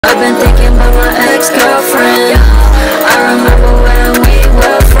been thinking about my ex-girlfriend. I remember when we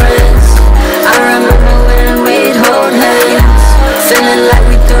were friends. I remember when we'd hold hands, feeling like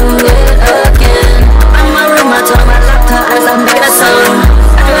we do it again. In my room, I told her I locked her eyes, I'm making a song.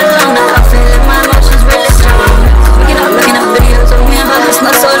 I do it alone, now I feel like my emotions really strong. Looking up videos of me and her, it's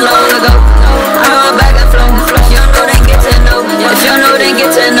not so long ago. I'm in my bag of flow. If you don't know, then get to know. If you don't know, then get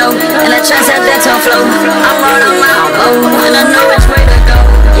to know. And I transcend that tone flow. I'm rolling my own, and I know which way to go.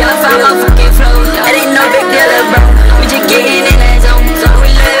 Yeah, I found my fucking flow. It ain't no big deal, bro. We just getting in that zone, so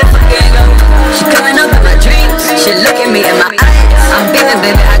we let it fucking go. She coming up in my dreams, she look at me in my eyes. I'm beaming,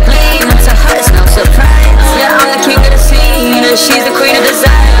 baby, I gleam. To her, it's no surprise. Yeah, I'm the king of the scene, and she's the queen of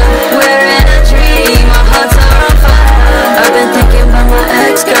desire. We're in a dream, my heart's on fire. I've been thinking about my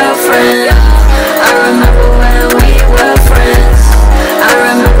ex-girlfriend.